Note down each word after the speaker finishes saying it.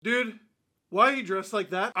Dude, why are you dressed like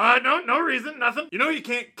that? No reason, nothing. You know you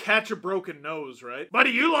can't catch a broken nose, right? Buddy,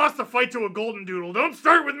 you lost a fight to a golden doodle. Don't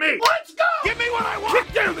start with me. Let's go! Give me what I want.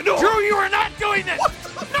 Kick down the door! Drew, you are not doing this. What?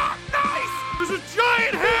 Not nice. There's a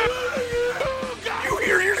giant head. You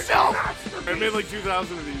hear yourself? I made like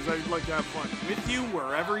 2,000 of these. I'd like to have fun. With you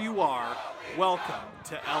wherever you are, welcome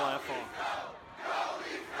to LFR.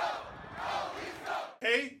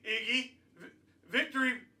 Hey, Iggy.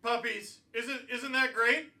 Victory puppies. Isn't that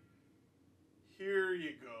great? Here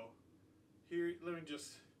you go. Let me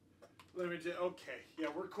just, okay. Yeah,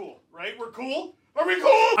 we're cool, right? We're cool? Are we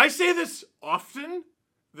cool? I say this often.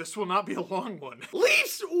 This will not be a long one.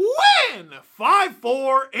 Leafs win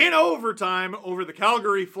 5-4 in overtime over the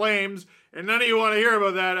Calgary Flames. And none of you want to hear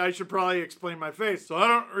about that. I should probably explain my face. So I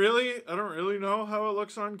don't really know how it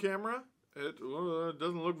looks on camera. It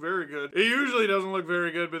doesn't look very good. It usually doesn't look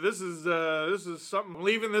very good, but this is something. I'm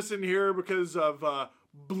leaving this in here because of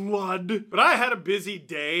blood. But I had a busy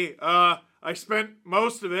day. I spent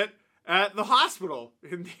most of it at the hospital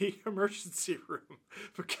in the emergency room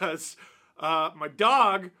because my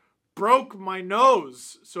dog broke my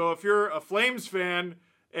nose. So if you're a Flames fan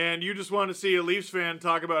and you just want to see a Leafs fan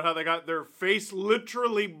talk about how they got their face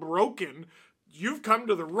literally broken, you've come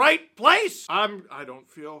to the right place. I don't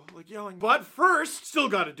feel like yelling. But first, still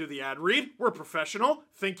gotta do the ad read. We're professional.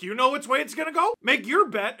 Think you know which way it's gonna go? Make your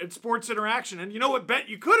bet at Sports Interaction. And you know what bet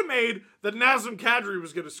you could have made that Nazem Kadri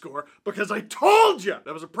was gonna score? Because I told you!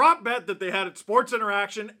 That was a prop bet that they had at Sports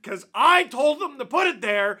Interaction because I told them to put it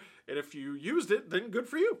there. And if you used it, then good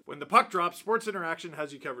for you. When the puck drops, Sports Interaction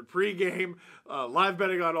has you covered pre-game, live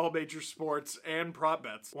betting on all major sports, and prop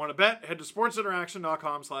bets. Want to bet? Head to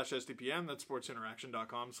sportsinteraction.com/SDPN. That's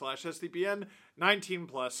sportsinteraction.com/SDPN. 19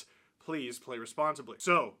 plus. Please play responsibly.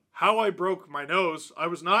 So, how I broke my nose, I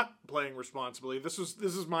was not playing responsibly. This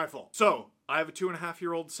is my fault. So, I have a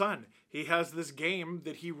 2.5-year-old son. He has this game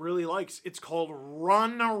that he really likes. It's called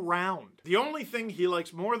Run Around. The only thing he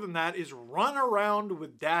likes more than that is run around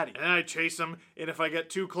with daddy. And I chase him, and if I get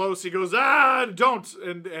too close, he goes, don't.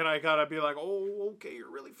 And I gotta be like, oh, okay,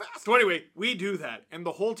 you're really fast. So anyway, we do that. And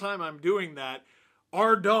the whole time I'm doing that,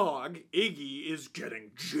 our dog, Iggy, is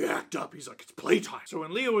getting jacked up. He's like, it's playtime. So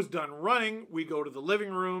when Leo is done running, we go to the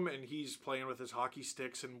living room and he's playing with his hockey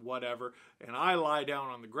sticks and whatever. And I lie down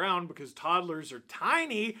on the ground because toddlers are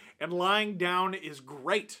tiny and lying down is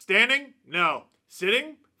great. Standing? No.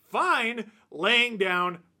 Sitting? Fine. Laying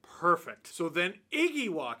down? Perfect. So then Iggy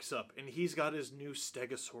walks up and he's got his new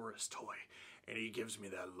Stegosaurus toy. And he gives me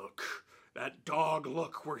that look. That dog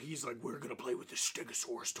look where he's like, we're gonna play with the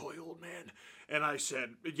Stegosaurus toy, old man. And I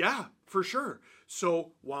said, yeah, for sure.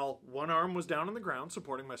 So while one arm was down on the ground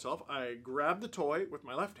supporting myself, I grabbed the toy with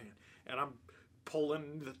my left hand and I'm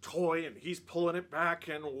pulling the toy and he's pulling it back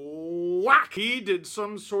and whack. He did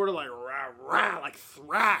some sort of like rah rah, like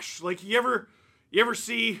thrash. Like you ever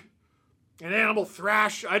see an animal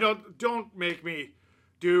thrash? Don't make me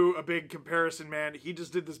do a big comparison, man. He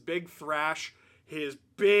just did this big thrash. His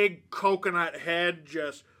big coconut head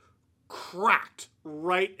just cracked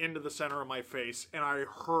right into the center of my face, and I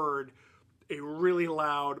heard a really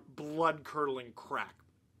loud, blood-curdling crack.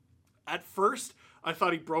 At first, I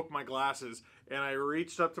thought he broke my glasses, and I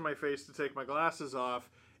reached up to my face to take my glasses off,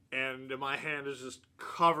 and my hand is just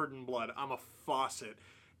covered in blood. I'm a faucet.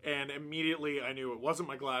 And immediately I knew it wasn't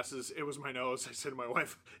my glasses, it was my nose. I said to my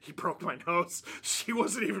wife, he broke my nose. She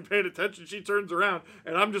wasn't even paying attention. She turns around,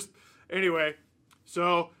 and I'm just... Anyway...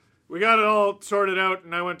 So, we got it all sorted out,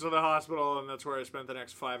 and I went to the hospital, and that's where I spent the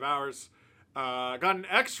next 5 hours. Got an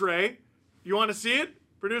x-ray. You want to see it?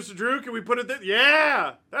 Producer Drew, can we put it there?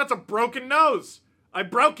 Yeah! That's a broken nose. I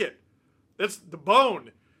broke it. That's the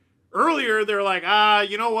bone. Earlier, they were like,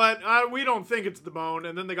 you know what? We don't think it's the bone.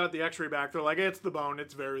 And then they got the x-ray back. They're like, it's the bone.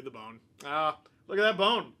 It's very the bone. Look at that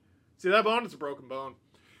bone. See that bone? It's a broken bone.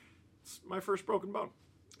 It's my first broken bone.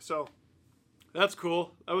 So... that's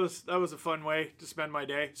cool. That was a fun way to spend my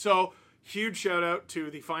day. So, huge shout out to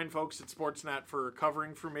the fine folks at Sportsnet for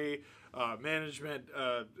covering for me, management,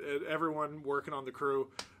 everyone working on the crew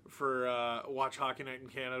for Watch Hockey Night in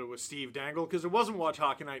Canada with Steve Dangle, because it wasn't Watch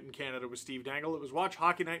Hockey Night in Canada with Steve Dangle, it was Watch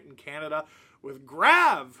Hockey Night in Canada with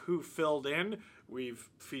Grav, who filled in. We've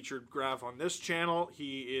featured Grav on this channel.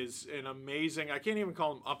 He is an amazing, I can't even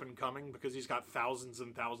call him up and coming because he's got thousands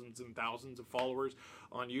and thousands and thousands of followers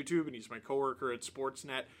on YouTube, and he's my coworker at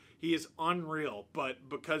Sportsnet. He is unreal, but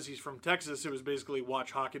because he's from Texas, it was basically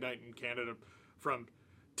Watch Hockey Night in Canada from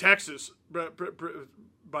Texas,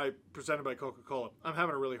 presented by Coca-Cola. I'm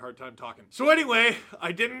having a really hard time talking. So anyway,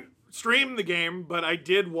 I didn't stream the game, but I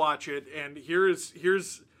did watch it, and here's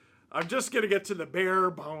I'm just going to get to the bare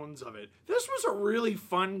bones of it. This was a really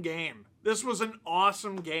fun game. This was an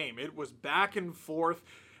awesome game. It was back and forth.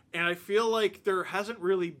 And I feel like there hasn't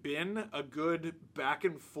really been a good back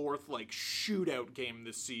and forth like shootout game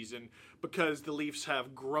this season because the Leafs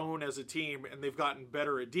have grown as a team and they've gotten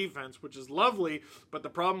better at defense, which is lovely. But the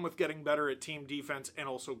problem with getting better at team defense and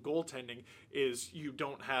also goaltending is you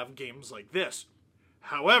don't have games like this.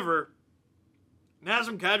 However,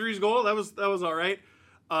 Nazem Kadri's goal, that was all right.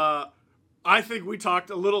 I think we talked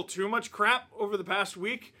a little too much crap over the past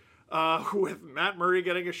week. With Matt Murray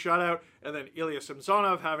getting a shutout and then Ilya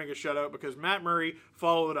Samsonov having a shutout because Matt Murray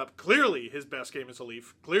followed up clearly his best game as a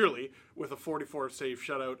Leaf, clearly with a 44-save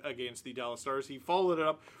shutout against the Dallas Stars. He followed it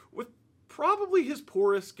up with probably his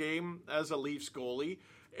poorest game as a Leafs goalie,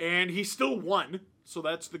 and he still won, so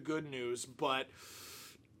that's the good news, but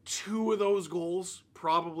 2 of those goals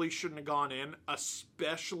probably shouldn't have gone in,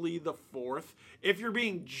 especially the 4th. If you're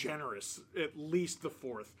being generous, at least the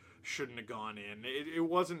 4th shouldn't have gone in. It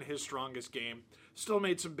wasn't his strongest game. Still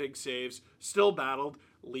made some big saves. Still battled.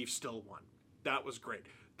 Leafs still won. That was great.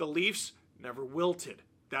 The Leafs never wilted.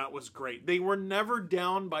 That was great. They were never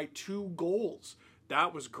down by 2 goals.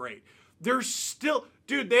 That was great. They're still...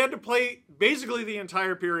 Dude, they had to play basically the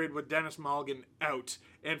entire period with Dennis Malgin out.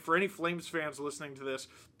 And for any Flames fans listening to this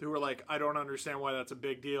who are like, I don't understand why that's a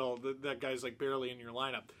big deal. That guy's like barely in your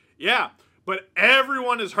lineup. Yeah. But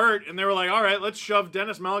everyone is hurt, and they were like, all right, let's shove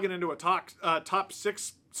Dennis Malgin into a top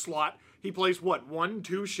 6 slot. He plays,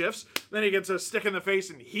 1-2 shifts? Then he gets a stick in the face,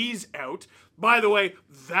 and he's out. By the way,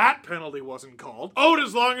 that penalty wasn't called. Oh,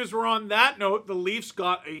 as long as we're on that note, the Leafs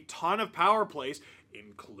got a ton of power plays,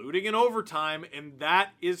 including in overtime, and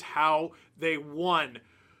that is how they won.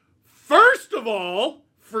 First of all,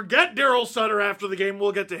 forget Daryl Sutter after the game.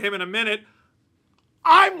 We'll get to him in a minute.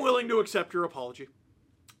 I'm willing to accept your apology.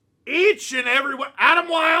 Each and every one. Adam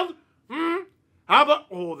Wild? How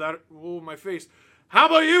about... my face. How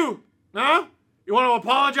about you? Huh? You want to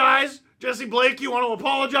apologize? Jesse Blake, you want to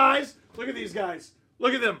apologize? Look at these guys.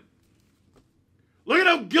 Look at them. Look at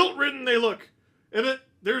how guilt-ridden they look. And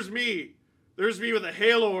there's me. There's me with a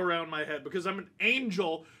halo around my head because I'm an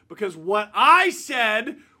angel. Because what I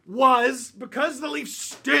said was, because the Leafs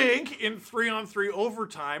stink in 3-on-3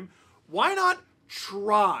 overtime, why not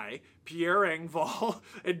try Pierre Engvall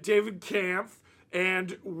and David Kampf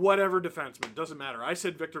and whatever defenseman. Doesn't matter. I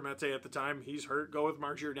said Victor Mete at the time. He's hurt. Go with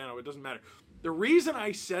Mark Giordano. It doesn't matter. The reason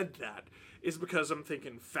I said that is because I'm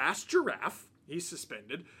thinking Fast Giraffe. He's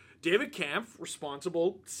suspended. David Kampf,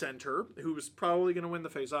 responsible center, who's probably going to win the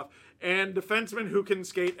faceoff, and defenseman who can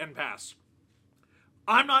skate and pass.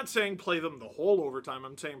 I'm not saying play them the whole overtime.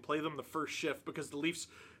 I'm saying play them the first shift because the Leafs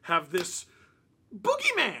have this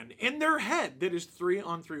boogeyman in their head that is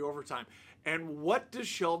 3-on-3 overtime. And what does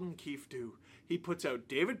Sheldon Keefe do? He puts out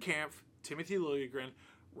David Kampf, Timothy Liljegren,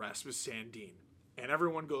 Rasmus Sandin. And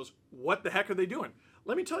everyone goes, what the heck are they doing?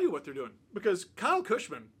 Let me tell you what they're doing. Because Kyle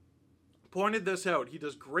Cushman pointed this out. He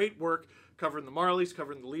does great work covering the Marlies,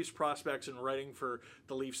 covering the Leafs prospects, and writing for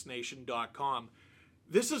theleafsnation.com.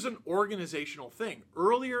 This is an organizational thing.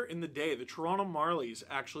 Earlier in the day, the Toronto Marlies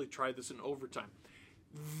actually tried this in overtime.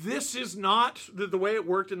 This is not, the way it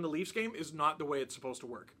worked in the Leafs game is not the way it's supposed to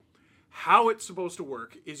work. How it's supposed to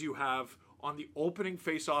work is you have, on the opening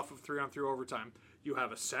face-off of 3-on-3 overtime, you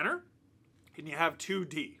have a center and you have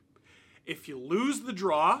 2D. If you lose the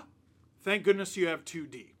draw, thank goodness you have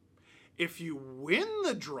 2D. If you win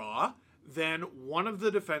the draw, then one of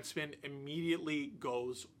the defensemen immediately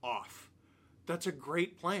goes off. That's a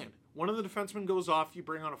great plan. One of the defensemen goes off, you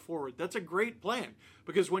bring on a forward. That's a great plan.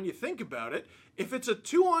 Because when you think about it, if it's a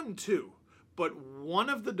 2-on-2, but one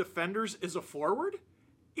of the defenders is a forward,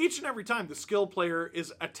 each and every time the skill player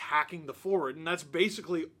is attacking the forward. And that's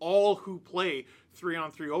basically all who play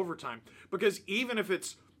 3-on-3 overtime. Because even if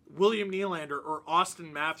it's William Nylander or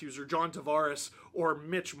Austin Matthews or John Tavares or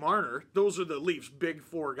Mitch Marner, those are the Leafs' big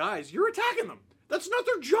 4 guys, you're attacking them. That's not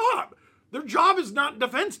their job. Their job is not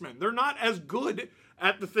defensemen. They're not as good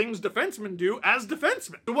at the things defensemen do as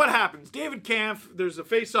defensemen. So what happens? David Kampf, there's a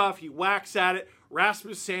face-off, he whacks at it,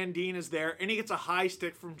 Rasmus Sandin is there, and he gets a high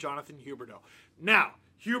stick from Jonathan Huberdeau. Now,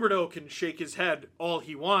 Huberdeau can shake his head all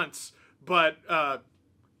he wants, but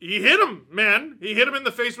he hit him, man. He hit him in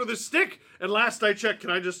the face with his stick. And last I checked,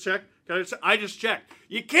 I just checked.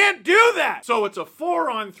 You can't do that! So it's a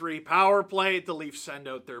 4-on-3 power play. The Leafs send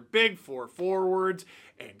out their big 4 forwards,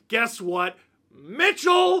 and guess what?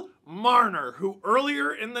 Mitchell Marner, who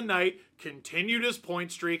earlier in the night continued his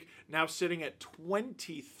point streak, now sitting at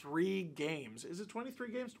 23 games. Is it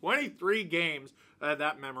 23 games? 23 games.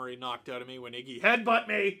 That memory knocked out of me when Iggy headbutt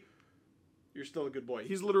me. You're still a good boy.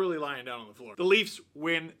 He's literally lying down on the floor. The Leafs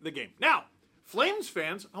win the game. Now, Flames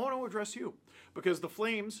fans, I want to address you because the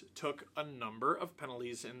Flames took a number of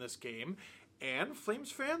penalties in this game, and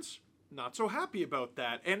Flames fans, not so happy about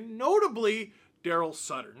that, and notably, Daryl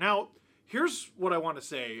Sutter. Now, here's what I want to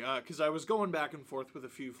say, because I was going back and forth with a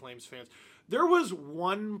few Flames fans. There was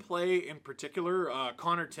one play in particular,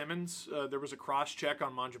 Connor Timmins, there was a cross-check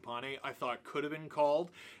on Mangiapane I thought could have been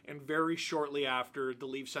called, and very shortly after the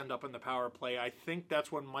Leafs end up in the power play, I think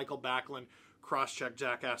that's when Michael Backlund cross-checked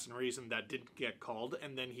Jack Aston Reason that didn't get called,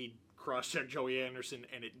 and then he cross-checked Joey Anderson,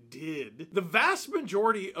 and it did. The vast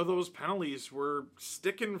majority of those penalties were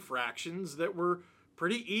stick infractions that were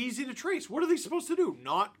pretty easy to trace. What are they supposed to do?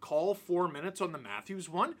 Not call 4 minutes on the Matthews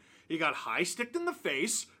one? He got high-sticked in the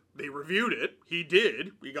face. They reviewed it. He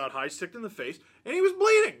did. He got high-sticked in the face, and he was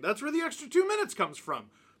bleeding. That's where the extra 2 minutes comes from.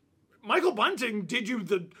 Michael Bunting did you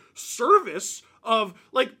the service of,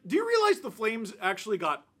 do you realize the Flames actually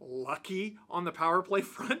got lucky on the power play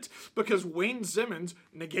front? Because Wayne Simmons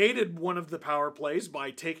negated one of the power plays by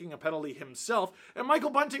taking a penalty himself, and Michael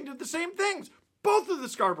Bunting did the same things. Both of the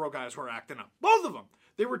Scarborough guys were acting up. Both of them.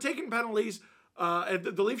 They were taking penalties.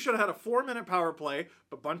 The Leafs should have had a 4-minute power play,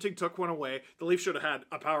 but Bunting took one away. The Leafs should have had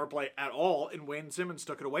a power play at all, and Wayne Simmons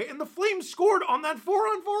took it away, and the Flames scored on that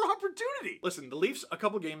 4-on-4 opportunity. Listen, the Leafs a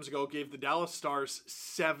couple games ago gave the Dallas Stars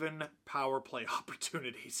 7 power play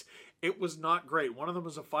opportunities. It was not great. One of them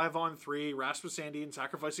was a 5-on-3, Rasmus Sandin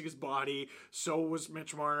sacrificing his body. So was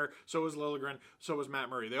Mitch Marner. So was Liljegren. So was Matt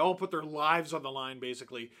Murray. They all put their lives on the line,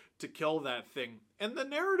 basically, to kill that thing. And the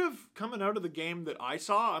narrative coming out of the game that I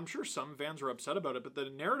saw, I'm sure some fans were upset about it, but the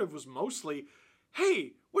narrative was mostly,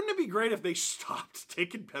 hey, wouldn't it be great if they stopped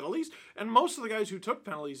taking penalties? And most of the guys who took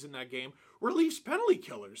penalties in that game were Leafs penalty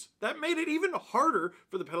killers. That made it even harder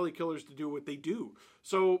for the penalty killers to do what they do.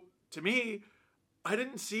 So, to me, I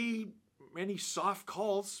didn't see many soft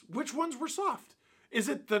calls. Which ones were soft? Is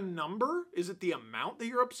it the number? Is it the amount that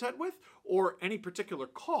you're upset with? Or any particular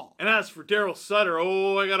call? And as for Daryl Sutter,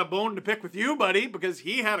 I got a bone to pick with you, buddy, because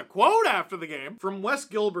he had a quote after the game from Wes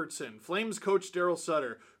Gilbertson, Flames coach Daryl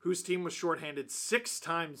Sutter, whose team was shorthanded 6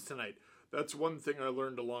 times tonight. That's one thing I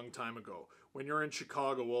learned a long time ago. When you're in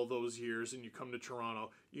Chicago all those years and you come to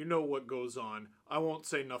Toronto, you know what goes on. I won't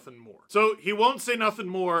say nothing more. So he won't say nothing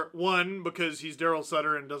more, one, because he's Daryl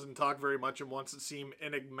Sutter and doesn't talk very much and wants to seem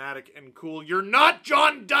enigmatic and cool. You're not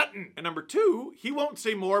John Dutton! And number 2, he won't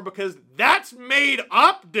say more because that's made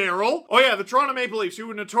up, Daryl! Oh yeah, the Toronto Maple Leafs, who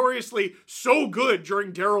were notoriously so good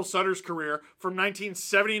during Daryl Sutter's career from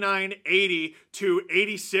 1979-80 to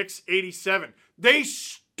 86-87. They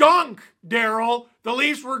stunk, Daryl. The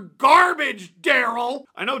Leafs were garbage, Daryl.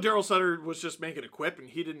 I know Daryl Sutter was just making a quip and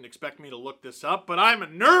he didn't expect me to look this up, but I'm a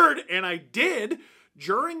nerd and I did.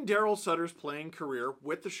 During Daryl Sutter's playing career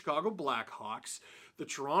with the Chicago Blackhawks, the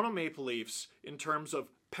Toronto Maple Leafs, in terms of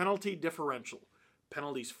penalty differential,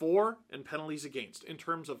 penalties for and penalties against, in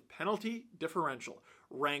terms of penalty differential,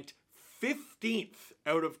 ranked 15th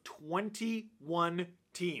out of 21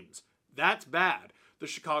 teams. That's bad. The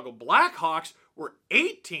Chicago Blackhawks were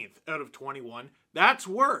 18th out of 21. That's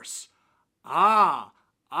worse. I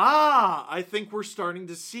think we're starting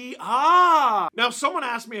to see, Now, someone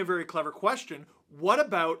asked me a very clever question. What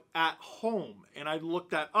about at home? And I looked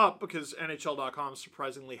that up because NHL.com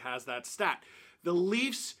surprisingly has that stat. The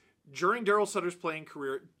Leafs, during Daryl Sutter's playing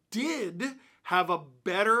career, did have a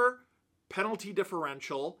better penalty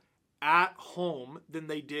differential at home than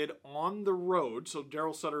they did on the road. So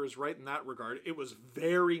Daryl Sutter is right in that regard. It was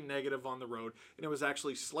very negative on the road, and it was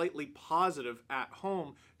actually slightly positive at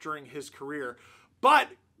home during his career. But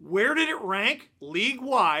where did it rank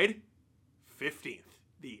league-wide? 15th.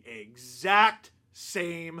 The exact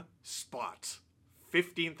same spot.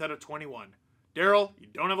 15th out of 21. Daryl, you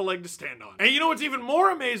don't have a leg to stand on. And you know what's even more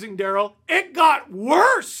amazing, Daryl? It got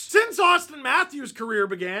worse! Since Austin Matthews' career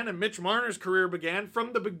began and Mitch Marner's career began,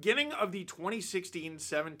 from the beginning of the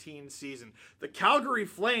 2016-17 season, the Calgary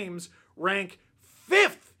Flames rank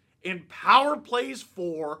 5th in power plays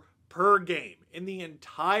for per game in the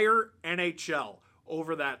entire NHL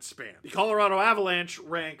over that span. The Colorado Avalanche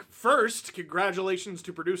rank 1st. Congratulations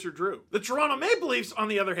to producer Drew. The Toronto Maple Leafs, on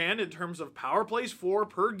the other hand, in terms of power plays for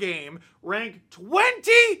per game, rank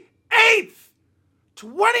 28th!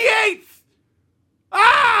 28th!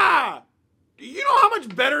 Do you know how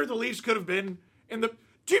much better the Leafs could have been in the...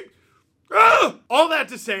 All that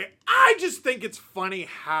to say, I just think it's funny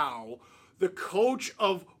how the coach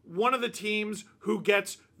of one of the teams who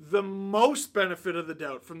gets the most benefit of the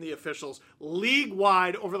doubt from the officials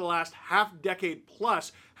league-wide over the last half-decade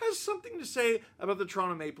plus has something to say about the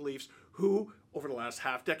Toronto Maple Leafs, who over the last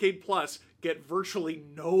half decade plus, get virtually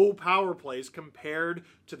no power plays compared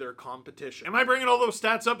to their competition. Am I bringing all those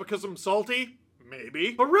stats up because I'm salty?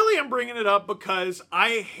 Maybe. But really I'm bringing it up because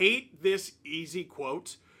I hate this easy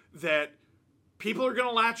quote that people are going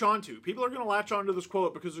to latch onto. People are going to latch onto this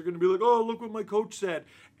quote because they're going to be like, oh, look what my coach said.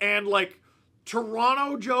 And like,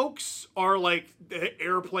 Toronto jokes are like the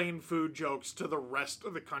airplane food jokes to the rest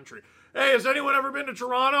of the country. Hey, has anyone ever been to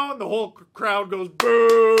Toronto? And the whole crowd goes,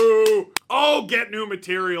 boo! Oh, get new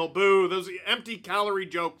material, boo. Those empty calorie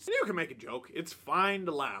jokes. You can make a joke. It's fine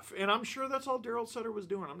to laugh. And I'm sure that's all Daryl Sutter was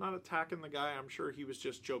doing. I'm not attacking the guy. I'm sure he was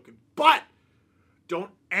just joking. But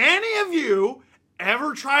don't any of you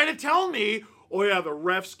ever try to tell me, oh yeah, the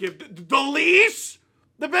refs give the lease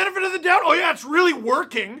the benefit of the doubt. Oh yeah, it's really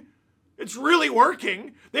working. It's really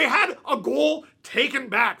working. They had a goal taken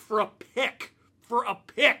back for a pick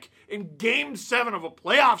in Game 7 of a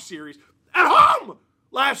playoff series at home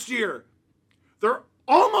last year. They're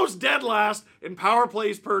almost dead last in power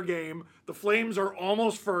plays per game. The Flames are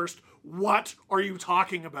almost first. What are you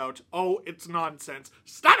talking about? Oh, it's nonsense.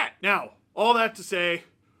 Stop it! Now, all that to say,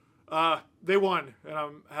 they won, and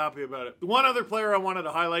I'm happy about it. The one other player I wanted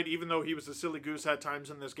to highlight, even though he was a silly goose at times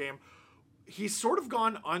in this game, he's sort of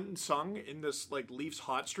gone unsung in this like Leafs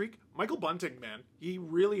hot streak. Michael Bunting, man, he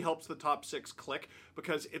really helps the top six click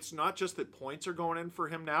because it's not just that points are going in for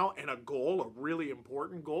him now and a goal, a really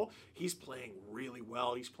important goal. He's playing really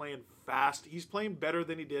well. He's playing fast. He's playing better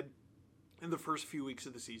than he did in the first few weeks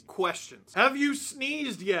of the season. Questions. Have you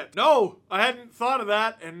sneezed yet? No, I hadn't thought of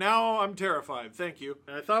that, and now I'm terrified. Thank you.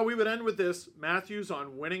 And I thought we would end with this. Matthews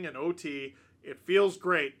on winning an OT. It feels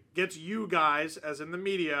great. Gets you guys, as in the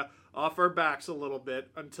media, off our backs a little bit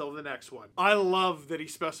until the next one. I love that he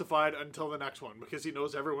specified until the next one because he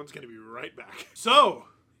knows everyone's going to be right back. So,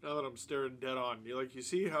 now that I'm staring dead on, you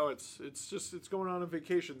see how it's going on a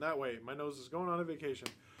vacation that way. My nose is going on a vacation.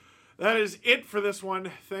 That is it for this one.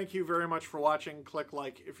 Thank you very much for watching. Click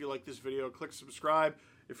like if you like this video. Click subscribe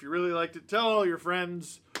if you really liked it. Tell all your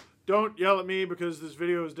friends. Don't yell at me because this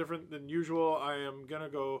video is different than usual. I am going to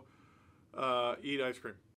go eat ice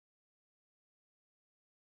cream.